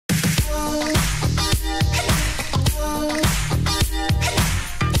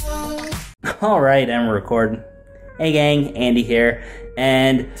Alright, and we're recording. Hey gang, Andy here,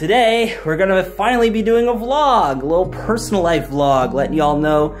 and today we're gonna finally be doing a vlog, a little personal life vlog, letting y'all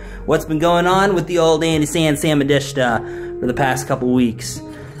know what's been going on with the old TkyoSam Samadishta for the past couple weeks.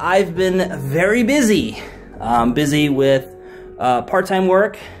 I've been very busy. Busy with part-time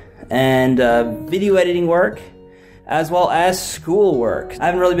work and video editing work, as well as school work. I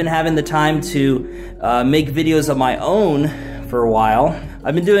haven't really been having the time to make videos of my own for a while.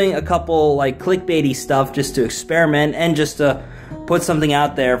 I've been doing a couple like clickbaity stuff just to experiment and just to put something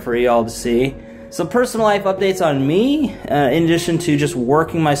out there for y'all to see. Some personal life updates on me, in addition to just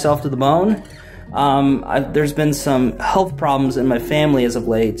working myself to the bone. There's been some health problems in my family as of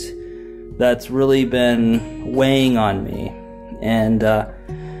late that's really been weighing on me. And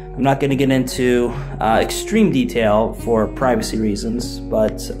I'm not going to get into extreme detail for privacy reasons,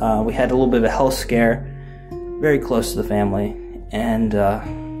 but we had a little bit of a health scare very close to the family. And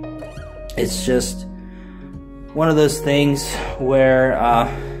it's just one of those things where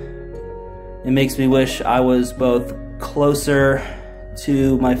it makes me wish I was both closer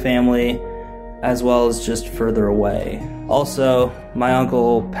to my family as well as just further away. Also, my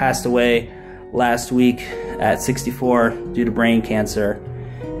uncle passed away last week at 64 due to brain cancer,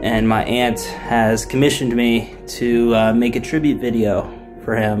 and my aunt has commissioned me to make a tribute video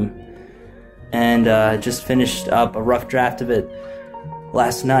for him. And just finished up a rough draft of it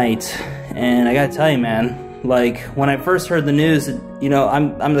last night, and I gotta tell you, man, like when I first heard the news, you know,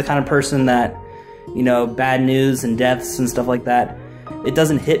 I'm the kind of person that, you know, bad news and deaths and stuff like that, it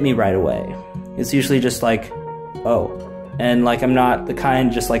doesn't hit me right away. It's usually just like, oh, and like I'm not the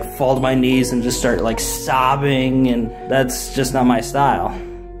kind just like fall to my knees and just start like sobbing, and that's just not my style.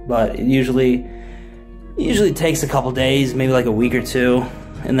 But it usually takes a couple days, maybe like a week or two,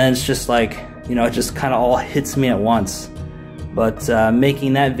 and then it's just like, you know, it just kind of all hits me at once. But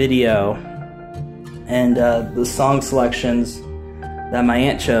making that video and the song selections that my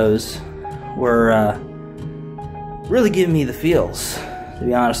aunt chose were really giving me the feels, to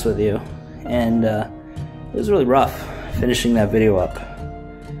be honest with you. And it was really rough finishing that video up.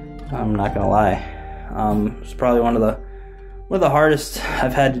 I'm not gonna lie. It's probably one of the hardest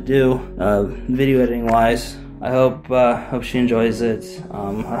I've had to do video editing wise. I hope she enjoys it.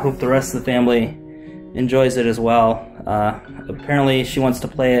 I hope the rest of the family enjoys it as well. Apparently she wants to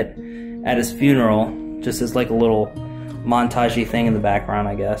play it at his funeral, just as like a little montagey thing in the background,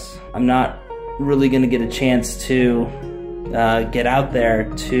 I guess. I'm not really gonna get a chance to get out there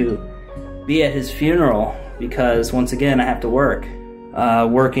to be at his funeral because once again I have to work.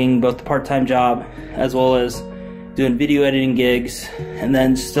 Working both the part-time job as well as doing video editing gigs, and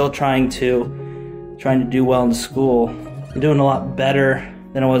then still trying to do well in school. I'm doing a lot better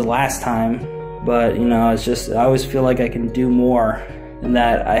than I was last time, but you know, it's just, I always feel like I can do more and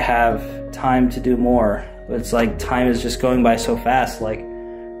that I have time to do more. But it's like time is just going by so fast. Like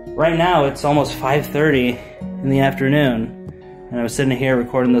right now it's almost 5:30 in the afternoon, and I was sitting here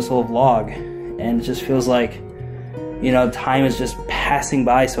recording this little vlog, and it just feels like, you know, time is just passing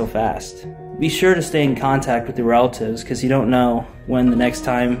by so fast. Be sure to stay in contact with your relatives, because you don't know when the next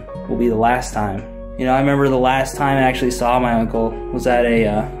time will be the last time. You know, I remember the last time I actually saw my uncle was at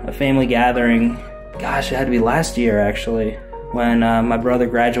a family gathering. Gosh, it had to be last year actually, when my brother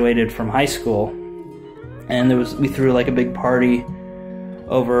graduated from high school, and we threw like a big party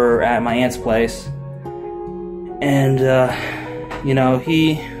over at my aunt's place, and you know,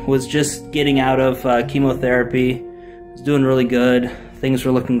 he was just getting out of chemotherapy, was doing really good, things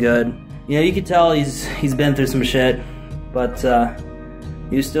were looking good. You know, you could tell he's been through some shit, but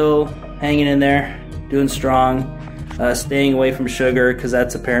he was still hanging in there, doing strong, staying away from sugar, because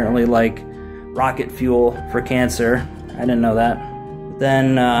that's apparently like rocket fuel for cancer. I didn't know that. But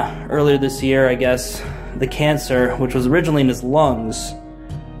then earlier this year, I guess, the cancer, which was originally in his lungs,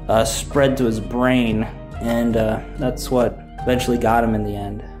 spread to his brain, and that's what eventually got him in the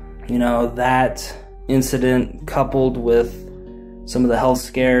end. You know, that incident coupled with some of the health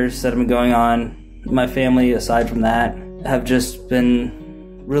scares that have been going on in my family aside from that have just been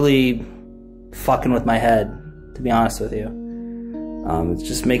really fucking with my head, to be honest with you. It's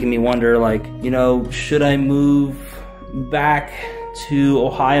just making me wonder, like, you know, should I move back to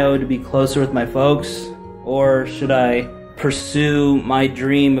Ohio to be closer with my folks, or should I pursue my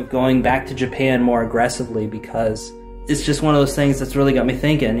dream of going back to Japan more aggressively? Because it's just one of those things that's really got me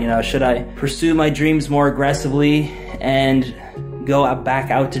thinking, you know, should I pursue my dreams more aggressively and go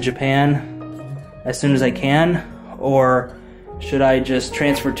back out to Japan as soon as I can, or should I just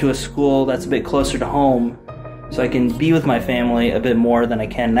transfer to a school that's a bit closer to home so I can be with my family a bit more than I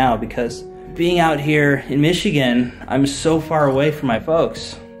can now? Because being out here in Michigan, I'm so far away from my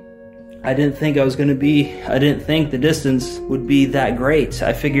folks. I didn't think the distance would be that great.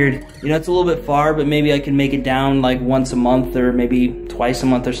 I figured, you know, it's a little bit far, but maybe I can make it down like once a month or maybe twice a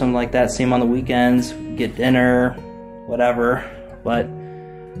month or something like that. Same on the weekends, get dinner, whatever. But,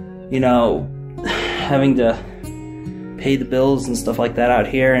 you know, having to pay the bills and stuff like that out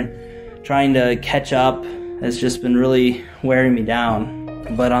here and trying to catch up has just been really wearing me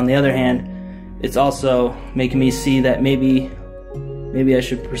down. But on the other hand, it's also making me see that maybe I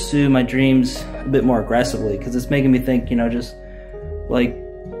should pursue my dreams a bit more aggressively, because it's making me think, you know, just like,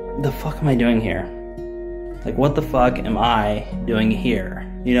 the fuck am I doing here? Like, what the fuck am I doing here?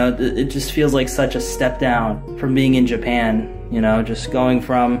 You know, it just feels like such a step down from being in Japan, you know, just going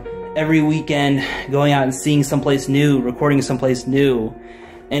from every weekend going out and seeing someplace new, recording someplace new.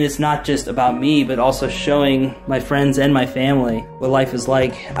 And it's not just about me, but also showing my friends and my family what life is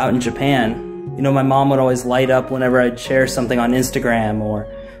like out in Japan. You know, my mom would always light up whenever I'd share something on Instagram or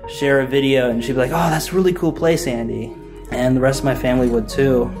share a video, and she'd be like, oh, that's a really cool place, Andy. And the rest of my family would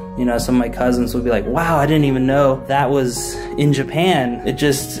too. You know, some of my cousins would be like, wow, I didn't even know that was in Japan. It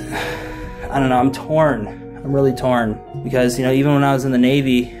just, I don't know, I'm torn. I'm really torn. Because, you know, even when I was in the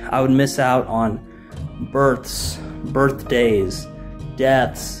Navy, I would miss out on births, birthdays,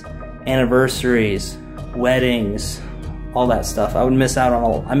 deaths, anniversaries, weddings, all that stuff. I missed out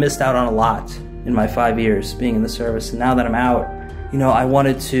on a lot in my 5 years being in the service. And now that I'm out, you know, I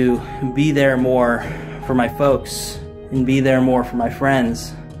wanted to be there more for my folks and be there more for my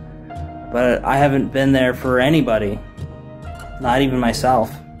friends. But I haven't been there for anybody, not even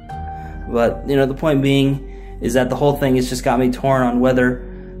myself. But, you know, the point being is that the whole thing has just got me torn on whether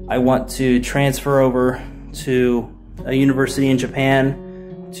I want to transfer over to a university in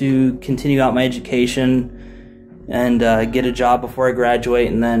Japan to continue out my education and get a job before I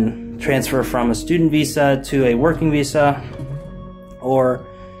graduate, and then transfer from a student visa to a working visa, or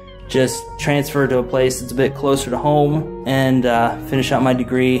just transfer to a place that's a bit closer to home and finish out my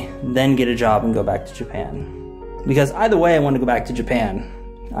degree, then get a job and go back to Japan. Because either way, I want to go back to Japan.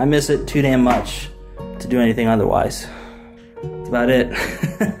 I miss it too damn much to do anything otherwise. That's about it.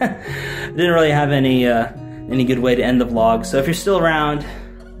 I didn't really have any good way to end the vlog. So if you're still around,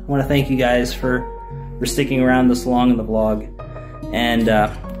 I want to thank you guys for sticking around this long in the vlog. And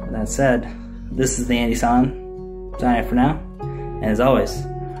that said, this is TheAndySan, signing out for now. And as always,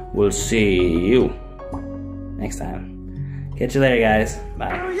 we'll see you next time. Catch you later, guys.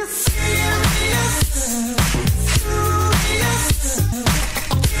 Bye.